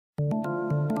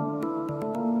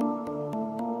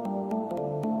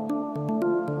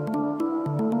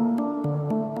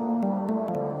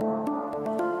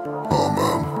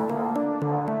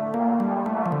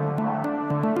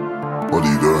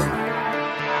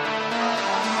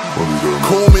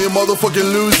Call me a motherfucking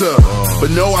loser,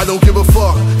 but no, I don't give a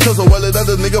fuck. Cause I well it that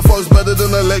the nigga fucks better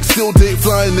than a Lex. Still dick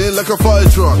flying in like a fire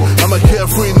truck. I'm a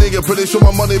carefree nigga, pretty sure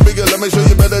my money bigger. Let me show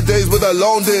you better days with a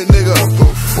long dick nigga.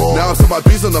 Now it's my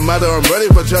piece on the matter. I'm ready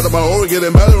for chatter, my aura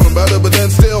getting better and better. But then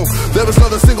still, there is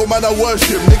not a single man I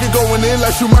worship. Nigga going in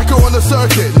like Schumacher on the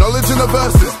circuit. Knowledge in the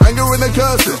verses, anger in the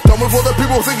curses. Done with all the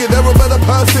people thinking they're a better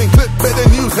person. Clip better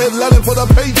news, headlining for the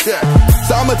paycheck.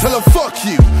 So I'ma tell them fuck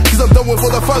you, cause I'm done with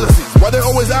all the fallacies. Why they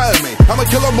always at me? I'ma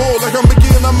kill them all like I'm Mickey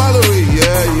and I'm Mallory.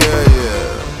 Yeah.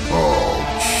 Oh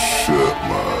shit,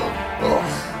 man.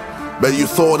 Bet you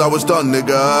thought I was done,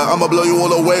 nigga. I'ma blow you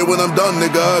all away when I'm done,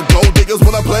 nigga. Gold diggers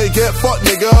when I play, get fucked,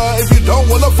 nigga. If you don't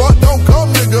wanna fuck, don't come,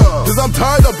 nigga. Cause I'm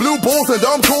tired of blue balls and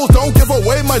dumb calls. Don't give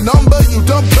away my number, you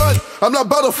dumb cunt. I'm not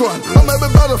Battlefront, I'm every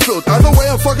Battlefield. Either way,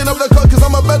 I'm fucking up the cut cause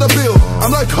I'm a better build.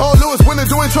 I'm like Carl Lewis winning,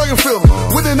 doing track and field.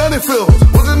 Winning any field.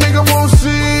 What the nigga won't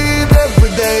see every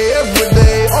day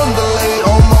on the lane.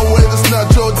 On my way to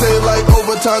snatch your day like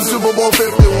overtime, Super Bowl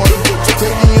 51.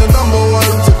 Taking your number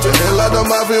one. Hit like the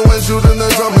mafia when shooting the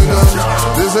jumping guns.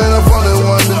 This